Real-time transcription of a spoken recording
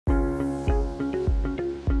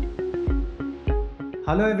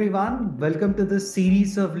Hello everyone, welcome to this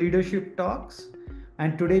series of leadership talks.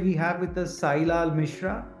 And today we have with us Sailal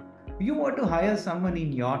Mishra. You want to hire someone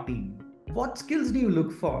in your team. What skills do you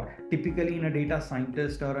look for typically in a data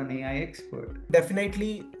scientist or an AI expert?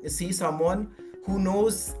 Definitely see someone who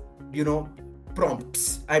knows,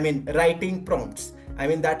 prompts. I mean, writing prompts. I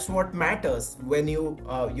mean, that's what matters when you,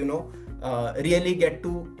 really get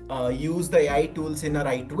to use the AI tools in a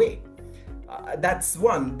right way. That's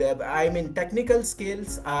one. I mean, technical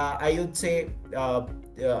skills, I would say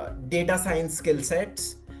data science skill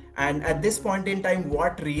sets. And at this point in time,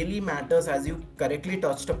 what really matters, as you correctly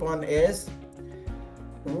touched upon, is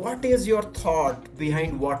what is your thought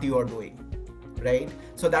behind what you are doing, right?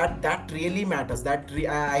 So that really matters.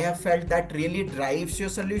 I have felt that really drives your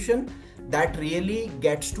solution. That really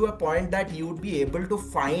gets to a point that you would be able to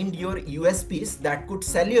find your USPs that could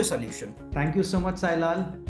sell your solution. Thank you so much, Sailal.